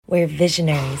where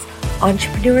visionaries,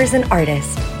 entrepreneurs, and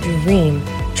artists dream,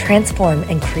 transform,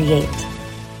 and create.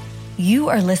 You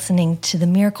are listening to the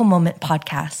Miracle Moment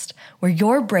podcast, where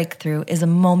your breakthrough is a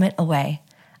moment away.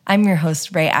 I'm your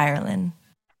host, Ray Ireland.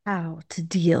 How to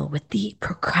deal with the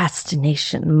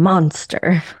procrastination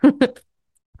monster.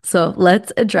 So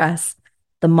let's address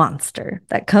the monster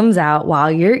that comes out while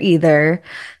you're either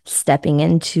stepping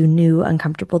into new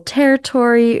uncomfortable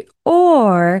territory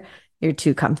or you're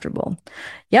too comfortable.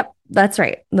 Yep, that's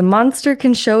right. The monster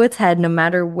can show its head no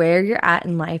matter where you're at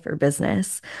in life or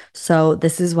business. So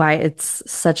this is why it's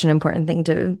such an important thing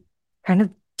to kind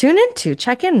of tune into,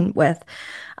 check in with.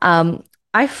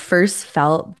 I first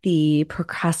felt the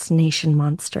procrastination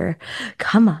monster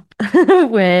come up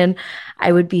when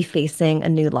I would be facing a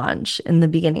new launch in the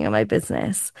beginning of my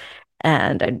business.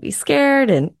 And I'd be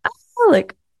scared and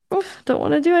like, "Oof, don't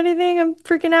want to do anything. I'm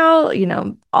freaking out,"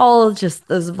 all of just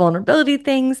those vulnerability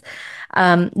things.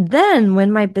 Then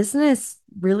when my business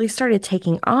really started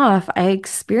taking off, I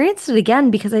experienced it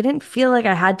again because I didn't feel like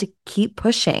I had to keep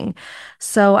pushing.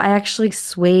 So I actually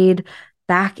swayed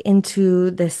back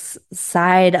into this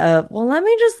side of, well, let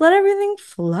me just let everything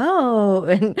flow.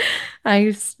 And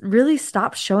really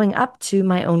stopped showing up to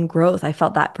my own growth. I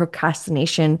felt that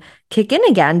procrastination kick in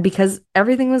again because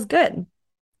everything was good.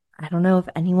 I don't know if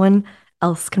anyone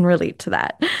else can relate to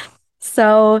that.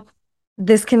 So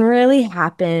this can really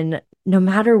happen no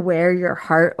matter where your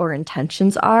heart or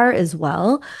intentions are as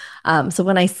well. So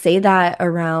when I say that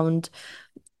around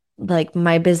like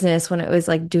my business, when it was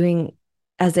like doing,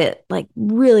 as it like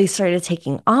really started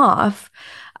taking off,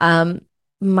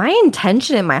 my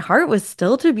intention in my heart was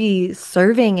still to be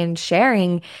serving and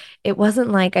sharing. It wasn't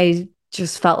like I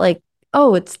just felt like,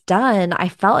 oh, it's done. I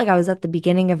felt like I was at the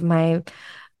beginning of my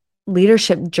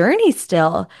leadership journey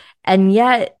still. And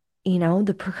yet,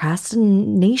 the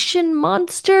procrastination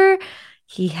monster,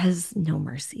 he has no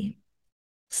mercy.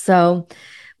 So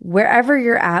wherever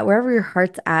you're at, wherever your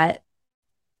heart's at,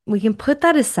 we can put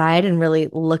that aside and really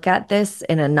look at this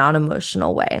in a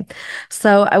non-emotional way.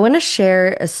 So I want to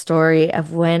share a story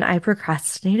of when I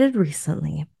procrastinated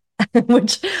recently,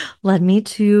 which led me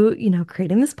to,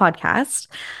 creating this podcast.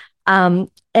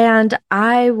 And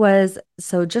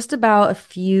so just about a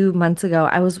few months ago,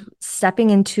 I was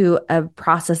stepping into a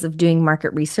process of doing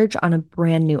market research on a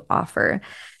brand new offer.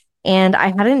 And I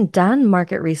hadn't done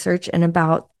market research in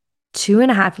about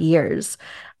 2.5 years.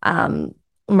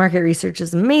 Market research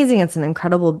is amazing. It's an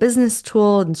incredible business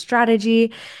tool and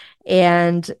strategy,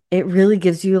 and it really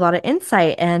gives you a lot of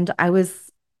insight. And I was,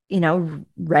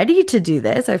 ready to do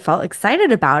this. I felt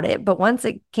excited about it. But once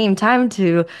it came time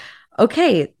to,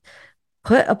 okay,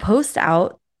 put a post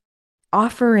out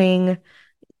offering,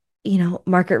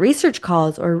 market research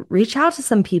calls or reach out to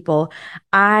some people,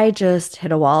 I just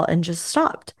hit a wall and just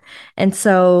stopped. And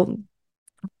so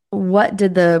what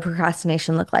did the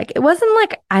procrastination look like? It wasn't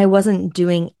like I wasn't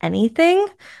doing anything,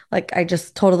 like I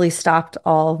just totally stopped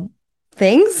all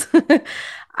things.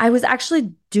 I was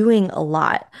actually doing a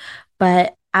lot,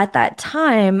 but at that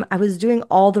time, I was doing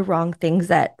all the wrong things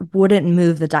that wouldn't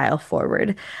move the dial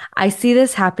forward. I see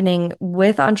this happening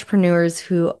with entrepreneurs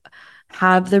who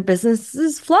have their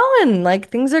businesses flowing, like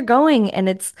things are going,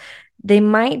 and they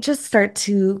might just start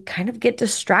to kind of get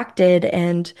distracted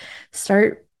and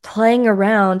start playing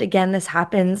around. Again, this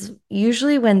happens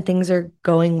usually when things are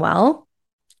going well,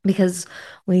 because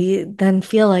we then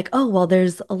feel like, oh, well,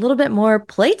 there's a little bit more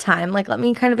playtime. Like, let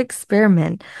me kind of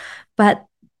experiment. But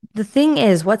the thing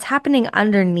is, what's happening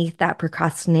underneath that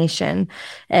procrastination?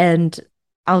 And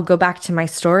I'll go back to my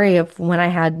story of when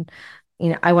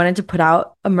I wanted to put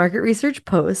out a market research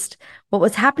post. What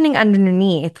was happening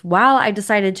underneath while I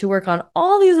decided to work on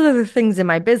all these other things in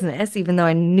my business, even though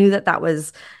I knew that that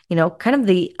was, kind of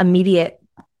the immediate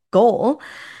goal,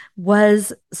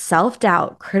 was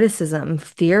self-doubt, criticism,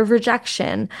 fear of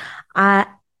rejection.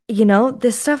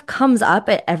 This stuff comes up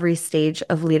at every stage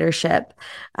of leadership.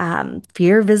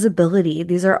 Fear of visibility.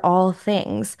 These are all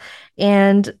things.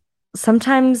 And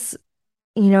sometimes,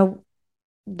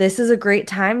 this is a great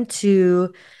time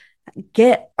to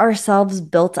get ourselves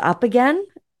built up again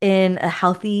in a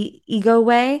healthy ego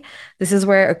way. This is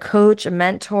where a coach, a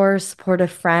mentor,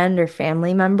 supportive friend, or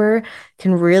family member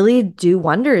can really do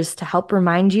wonders to help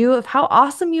remind you of how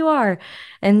awesome you are.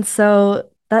 And so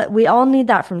that we all need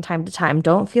that from time to time.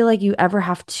 Don't feel like you ever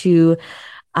have to,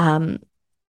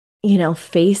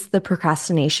 face the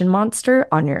procrastination monster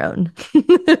on your own.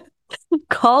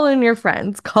 Call in your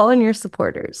friends, call in your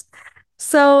supporters.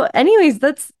 So anyways,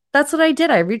 that's what I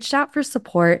did. I reached out for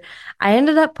support. I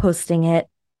ended up posting it.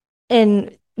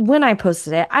 And when I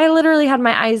posted it, I literally had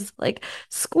my eyes like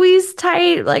squeezed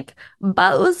tight, like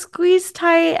butt was squeezed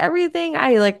tight, everything.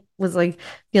 I like was like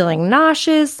feeling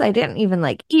nauseous. I didn't even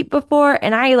like eat before.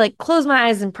 And I like closed my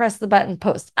eyes and pressed the button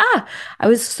post. I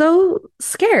was so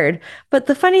scared. But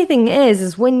the funny thing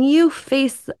is when you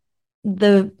face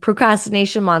the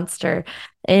procrastination monster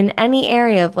in any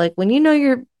area of like when you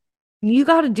know you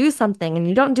got to do something and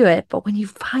you don't do it, but when you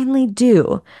finally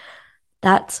do,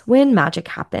 that's when magic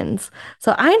happens.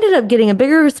 So I ended up getting a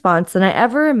bigger response than I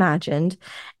ever imagined.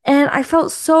 And I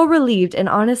felt so relieved and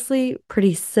honestly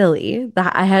pretty silly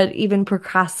that I had even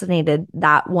procrastinated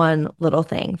that one little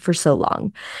thing for so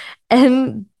long.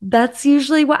 And that's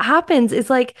usually what happens.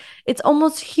 It's like, it's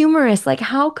almost humorous. Like,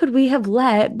 how could we have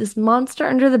let this monster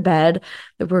under the bed,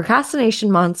 the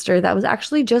procrastination monster that was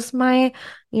actually just my,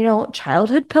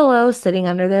 childhood pillow sitting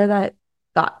under there that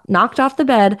got knocked off the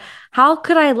bed? How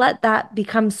could I let that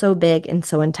become so big and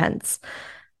so intense?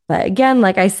 But again,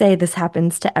 like I say, this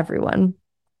happens to everyone.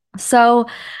 So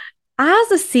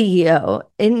as a CEO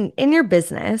in your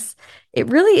business, it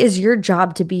really is your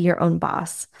job to be your own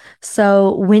boss.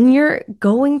 So when you're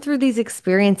going through these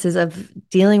experiences of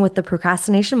dealing with the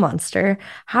procrastination monster,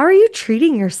 how are you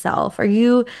treating yourself? Are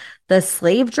you the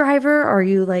slave driver? Or are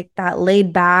you like that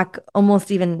laid back, almost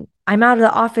even I'm out of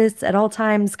the office at all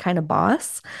times kind of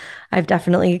boss? I've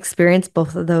definitely experienced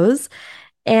both of those.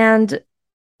 And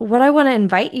what I want to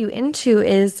invite you into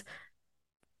is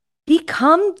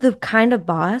become the kind of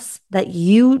boss that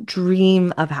you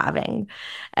dream of having.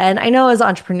 And I know as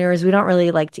entrepreneurs, we don't really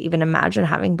like to even imagine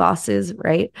having bosses,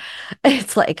 right?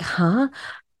 It's like, huh?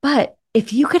 But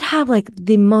if you could have like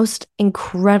the most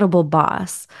incredible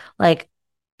boss, like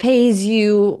pays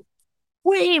you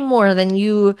way more than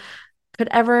you could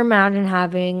ever imagine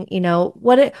having,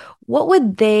 what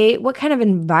kind of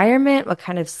environment, what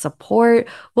kind of support,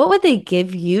 what would they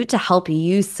give you to help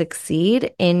you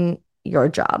succeed in your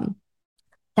job?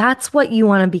 That's what you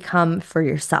want to become for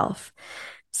yourself.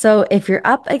 So if you're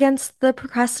up against the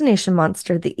procrastination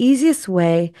monster, the easiest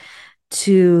way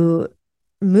to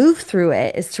move through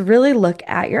it is to really look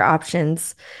at your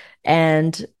options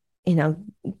and,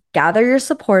 gather your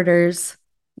supporters,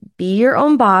 be your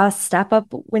own boss, step up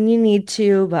when you need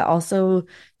to, but also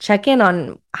check in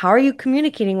on how are you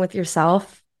communicating with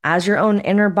yourself as your own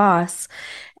inner boss.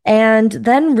 And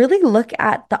then really look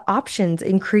at the options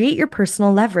and create your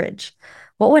personal leverage.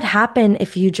 What would happen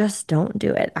if you just don't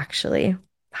do it, actually?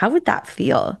 How would that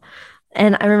feel?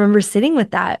 And I remember sitting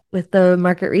with that with the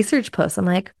market research post. I'm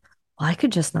like, well, I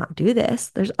could just not do this.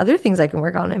 There's other things I can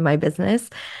work on in my business.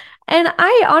 And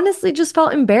I honestly just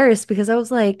felt embarrassed because I was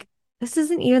like, this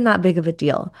isn't even that big of a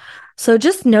deal. So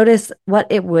just notice what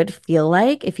it would feel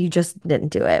like if you just didn't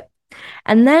do it.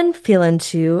 And then feel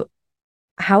into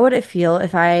how would it feel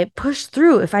if I pushed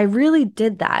through, if I really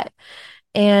did that?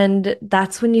 And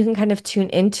that's when you can kind of tune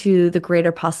into the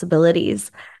greater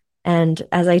possibilities. And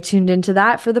as I tuned into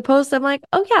that for the post, I'm like,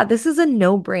 oh yeah, this is a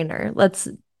no-brainer.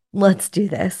 Let's do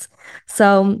this.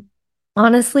 So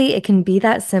honestly, it can be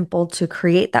that simple to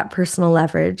create that personal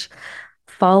leverage.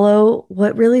 Follow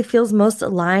what really feels most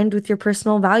aligned with your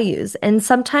personal values. And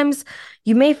sometimes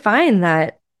you may find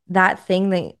that that thing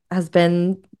that has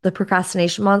been the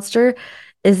procrastination monster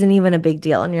isn't even a big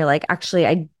deal. And you're like, actually,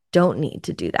 I don't need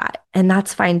to do that. And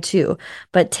that's fine too.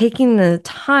 But taking the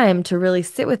time to really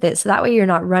sit with it, so that way you're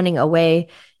not running away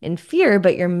in fear,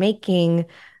 but you're making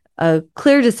a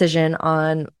clear decision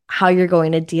on how you're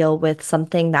going to deal with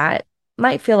something that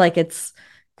might feel like it's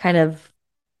kind of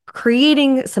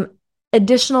creating some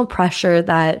additional pressure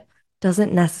that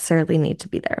doesn't necessarily need to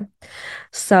be there.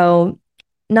 So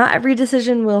not every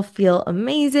decision will feel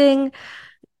amazing.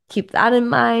 Keep that in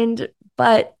mind.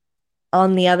 But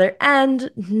on the other end,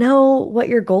 know what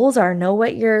your goals are, know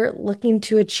what you're looking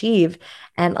to achieve,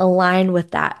 and align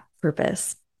with that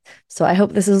purpose. So I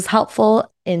hope this was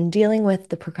helpful in dealing with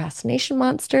the procrastination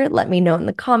monster. Let me know in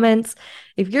the comments.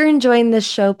 If you're enjoying this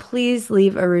show, please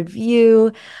leave a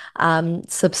review,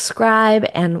 subscribe,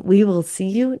 and we will see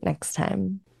you next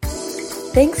time.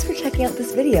 Thanks for checking out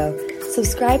this video.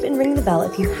 Subscribe and ring the bell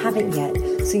if you haven't yet,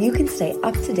 so you can stay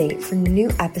up to date for new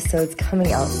episodes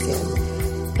coming out soon.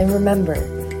 And remember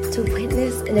to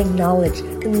witness and acknowledge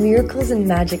the miracles and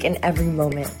magic in every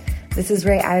moment. This is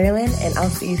Ray Ireland, and I'll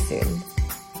see you soon.